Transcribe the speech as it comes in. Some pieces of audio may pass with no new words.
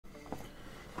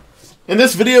In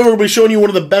this video, we're going to be showing you one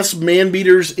of the best man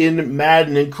beaters in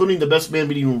Madden, including the best man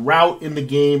beating route in the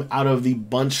game out of the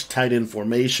bunch tight end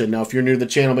formation. Now, if you're new to the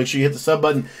channel, make sure you hit the sub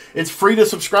button. It's free to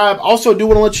subscribe. Also, I do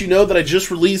want to let you know that I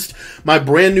just released my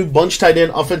brand new bunch tight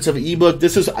end offensive ebook.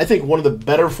 This is, I think, one of the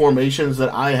better formations that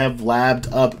I have labbed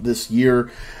up this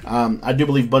year. I do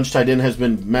believe bunch tight end has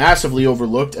been massively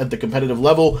overlooked at the competitive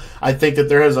level. I think that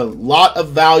there is a lot of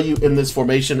value in this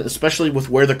formation, especially with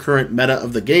where the current meta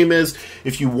of the game is.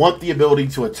 If you want the ability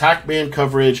to attack man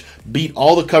coverage, beat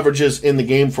all the coverages in the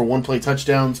game for one-play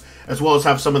touchdowns, as well as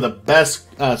have some of the best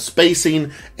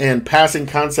spacing and passing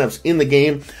concepts in the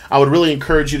game, I would really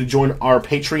encourage you to join our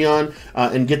Patreon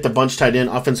and get the bunch tight end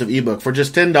offensive ebook. For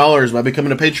just $10 by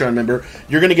becoming a Patreon member,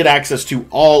 you're going to get access to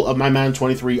all of my Madden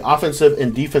 23 offensive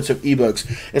and defensive ebooks.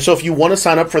 And so if you want to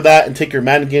sign up for that and take your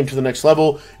Madden game to the next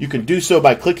level, you can do so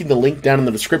by clicking the link down in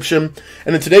the description.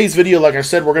 And in today's video, like I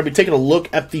said, we're going to be taking a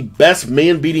look at the best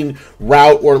man-beating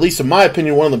route, or at least in my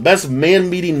opinion, one of the best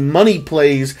man-beating money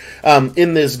plays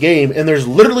in this game. And there's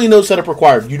literally no setup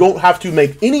required. You don't have to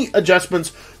make any adjustments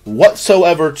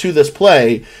whatsoever to this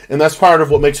play, and that's part of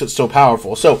what makes it so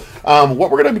powerful. So what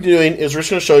we're going to be doing is we're just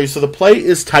going to show you. So the play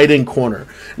is tight end corner.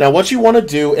 Now what you want to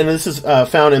do, and this is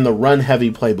found in the run heavy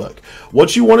playbook,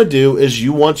 what you want to do is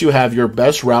you want to have your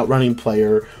best route running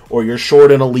player or your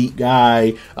short and elite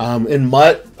guy. In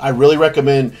MUT, I really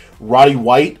recommend Roddy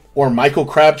White or Michael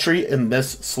Crabtree in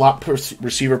this slot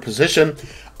receiver position.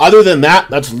 Other than that,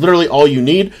 that's literally all you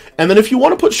need. And then if you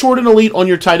want to put short and elite on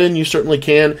your tight end, you certainly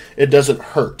can. It doesn't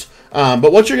hurt.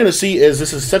 But what you're going to see is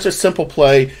this is such a simple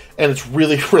play, and it's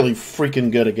really, really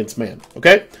freaking good against man.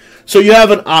 Okay? So you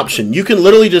have an option. You can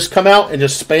literally just come out and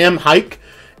just spam hike,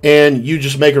 and you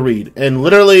just make a read. And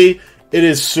literally, it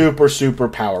is super, super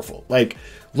powerful. Like,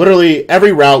 literally,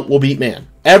 every route will beat man.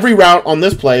 Every route on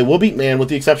this play will beat man, with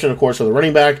the exception, of course, of the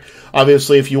running back.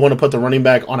 Obviously, if you want to put the running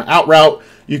back on an out route,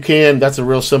 you can. That's a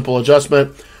real simple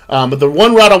adjustment. But the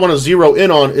one route I want to zero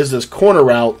in on is this corner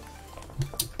route.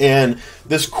 And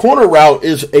this corner route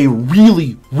is a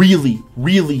really, really,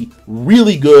 really,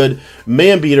 really good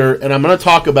man beater. And I'm going to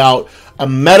talk about a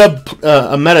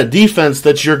meta defense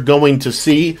that you're going to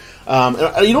see.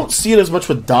 You don't see it as much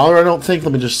with dollar, I don't think.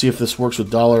 Let me just see if this works with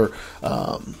dollar.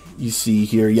 You see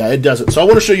here, yeah, it doesn't. So I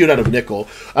want to show you it out of nickel.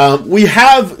 We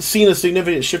have seen a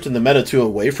significant shift in the meta too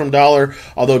away from dollar,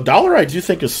 although dollar I do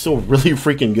think is still really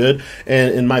freaking good.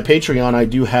 And in my Patreon, I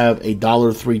do have a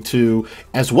 $1.32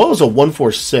 as well as a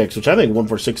 146, which I think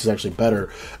 146 is actually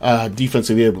better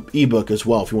defensive ebook as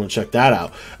well if you want to check that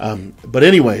out. But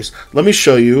anyways, let me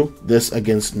show you this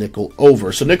against nickel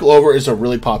over. So nickel over is a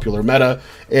really popular meta,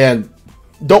 and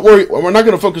don't worry, we're not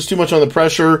going to focus too much on the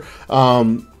pressure.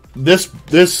 This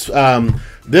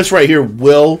right here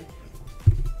will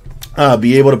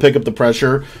be able to pick up the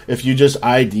pressure if you just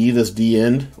ID this D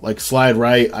end, like slide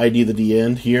right, ID the D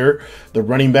end here. The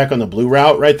running back on the blue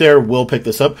route right there will pick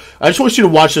this up. I just want you to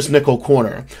watch this nickel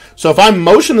corner. So if I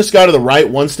motion this guy to the right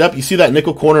one step, you see that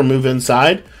nickel corner move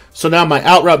inside. So now my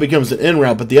out route becomes an in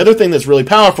route. But the other thing that's really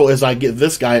powerful is I give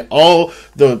this guy all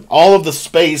of the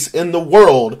space in the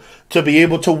world to be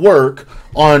able to work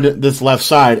on this left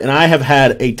side. And I have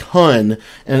had a ton,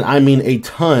 and I mean a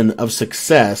ton, of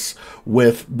success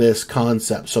with this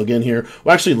concept. So again here,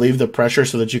 we'll actually leave the pressure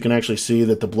so that you can actually see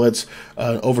that the blitz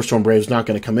Overstorm Brave's not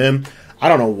going to come in. I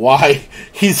don't know why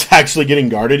he's actually getting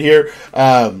guarded here.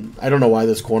 I don't know why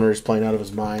this corner is playing out of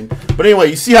his mind. But anyway,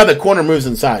 you see how the corner moves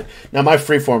inside. Now, my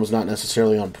freeform is not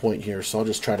necessarily on point here, so I'll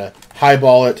just try to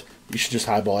highball it. You should just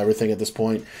highball everything at this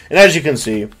point. And as you can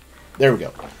see, there we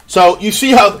go. So you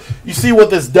see what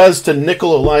this does to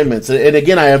nickel alignments. And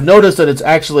again, I have noticed that it's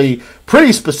actually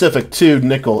pretty specific to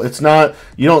nickel. It's not,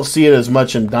 you don't see it as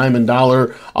much in diamond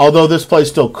dollar, although this play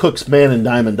still cooks man in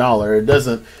diamond dollar.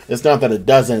 It's not that it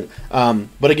doesn't.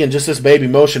 But again, just this baby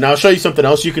motion. Now I'll show you something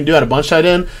else you can do out of bunch tight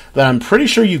end that I'm pretty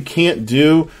sure you can't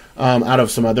do out of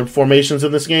some other formations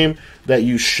in this game that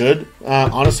you should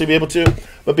honestly be able to.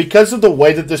 But because of the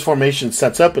way that this formation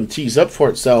sets up and tees up for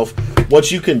itself,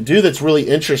 what you can do that's really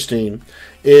interesting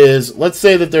is, let's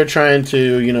say that they're trying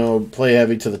to, play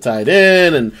heavy to the tight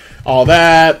end and all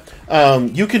that.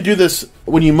 You can do this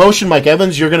when you motion Mike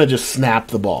Evans, you're going to just snap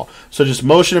the ball. So just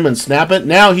motion him and snap it.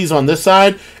 Now he's on this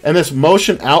side, and this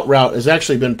motion out route has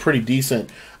actually been pretty decent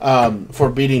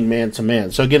for beating man-to-man.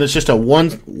 So again, it's just a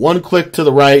one click to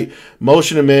the right,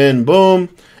 motion him in, boom,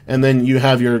 and then you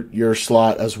have your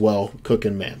slot as well,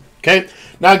 cooking man. Okay.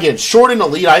 Now again, short and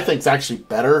elite I think is actually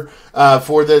better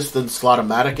for this than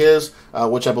Slot-O-Matic is,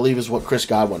 which I believe is what Chris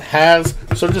Godwin has.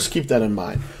 So just keep that in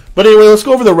mind. But anyway, let's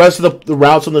go over the rest of the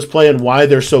routes on this play and why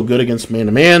they're so good against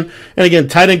man-to-man. And again,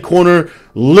 tight end corner,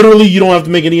 literally you don't have to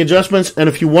make any adjustments. And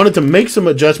if you wanted to make some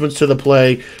adjustments to the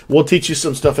play, we'll teach you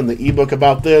some stuff in the ebook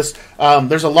about this.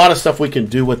 There's a lot of stuff we can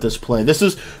do with this play. This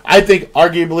is, I think,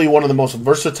 arguably one of the most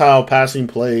versatile passing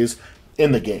plays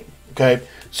in the game. Okay,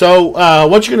 so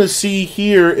what you're going to see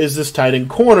here is this tight end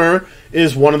corner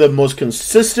is one of the most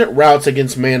consistent routes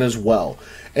against man as well.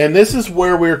 And this is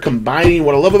where we're combining.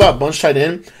 What I love about bunch tight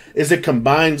end is it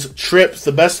combines trips,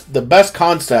 the best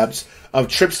concepts of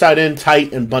trips tight end,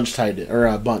 tight, and bunch tight end,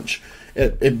 or bunch.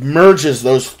 It merges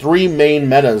those three main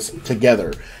metas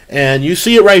together. And you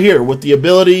see it right here with the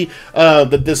ability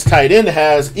that this tight end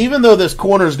has. Even though this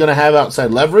corner is going to have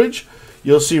outside leverage,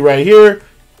 you'll see right here,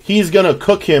 he's going to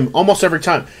cook him almost every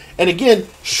time. And again,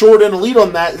 short and elite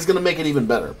on that is going to make it even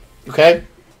better. Okay?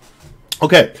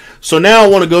 Okay, so now I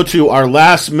want to go to our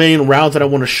last main route that I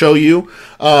want to show you,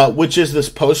 which is this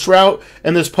post route.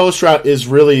 And this post route is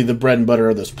really the bread and butter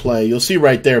of this play. You'll see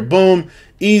right there, boom,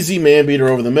 easy man beater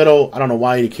over the middle. I don't know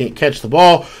why he can't catch the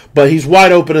ball, but he's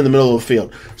wide open in the middle of the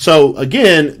field. So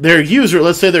again, their user,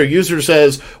 let's say their user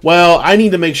says, well, I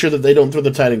need to make sure that they don't throw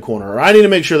the tight end corner, or I need to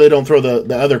make sure they don't throw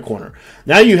the other corner.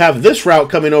 Now you have this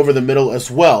route coming over the middle as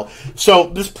well. So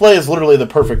this play is literally the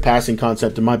perfect passing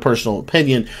concept in my personal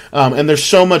opinion, and there's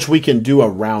so much we can do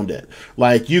around it.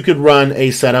 Like you could run a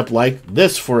setup like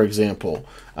this, for example.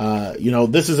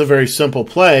 This is a very simple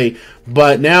play,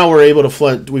 but now we're able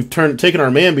to we've taken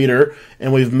our man beater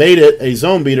and we've made it a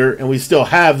zone beater, and we still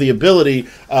have the ability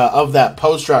of that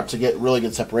post route to get really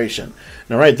good separation.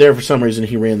 Now right there, for some reason,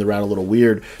 he ran the route a little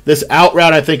weird. This out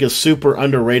route, I think, is super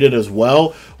underrated as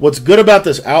well. What's good about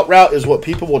this out route is what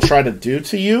people will try to do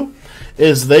to you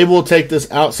is they will take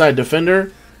this outside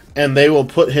defender and they will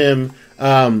put him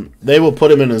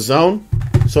in a zone,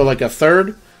 so like a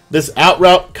third. This out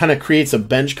route kind of creates a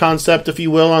bench concept, if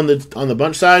you will, on the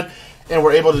bunch side, and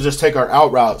we're able to just take our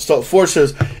out route. So it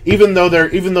forces, even though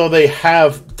they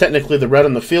have technically the red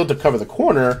on the field to cover the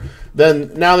corner,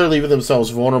 then now they're leaving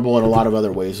themselves vulnerable in a lot of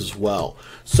other ways as well.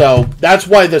 So that's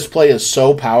why this play is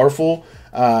so powerful.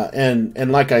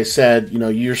 And like I said,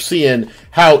 you're seeing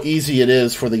how easy it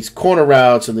is for these corner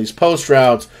routes and these post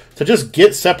routes to just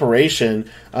get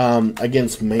separation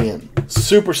against man.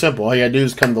 Super simple. All you gotta do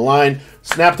is come to the line,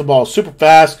 snap the ball super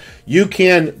fast. You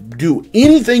can do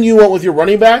anything you want with your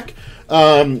running back,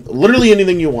 literally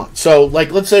anything you want. So,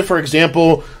 like, let's say, for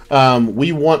example,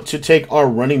 we want to take our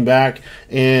running back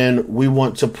and we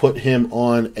want to put him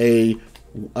on a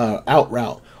out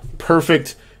route.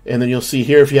 Perfect. And then you'll see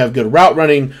here, if you have good route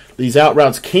running, these out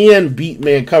routes can beat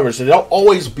man coverage. So they don't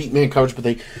always beat man coverage, but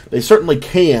they certainly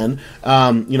can.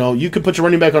 You could put your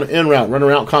running back on an in route, run a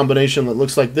route combination that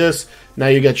looks like this. Now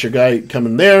you got your guy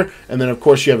coming there, and then of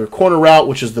course you have your corner route,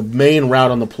 which is the main route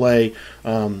on the play.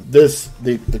 This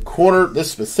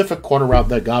specific corner route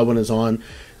that Godwin is on,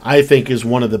 I think, is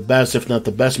one of the best, if not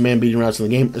the best, man-beating routes in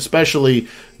the game, especially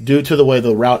due to the way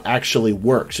the route actually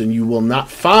works. And you will not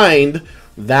find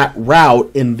that route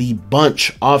in the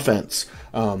bunch offense.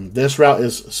 This route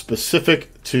is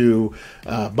specific to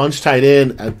bunch tight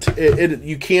end.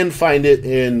 You can find it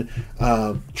in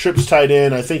trips tight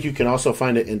end. I think you can also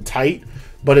find it in tight,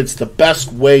 but it's the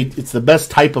best way. It's the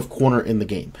best type of corner in the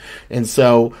game. And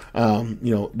so,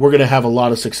 we're going to have a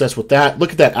lot of success with that.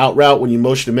 Look at that out route when you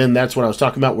motion him in. That's what I was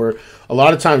talking about, where a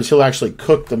lot of times he'll actually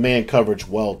cook the man coverage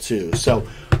well too. So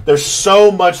there's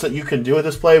so much that you can do with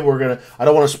this play. I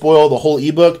don't want to spoil the whole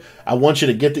ebook. I want you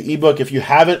to get the ebook. If you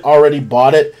haven't already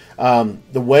bought it,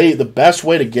 the best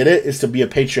way to get it is to be a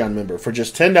Patreon member. For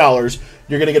just $10,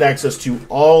 you're going to get access to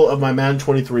all of my Madden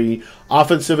 23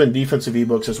 offensive and defensive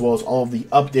ebooks, as well as all of the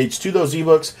updates to those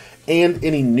ebooks and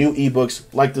any new ebooks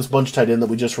like this bunch tight end that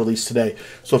we just released today.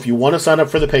 So if you want to sign up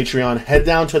for the Patreon, head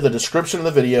down to the description of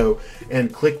the video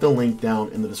and click the link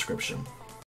down in the description.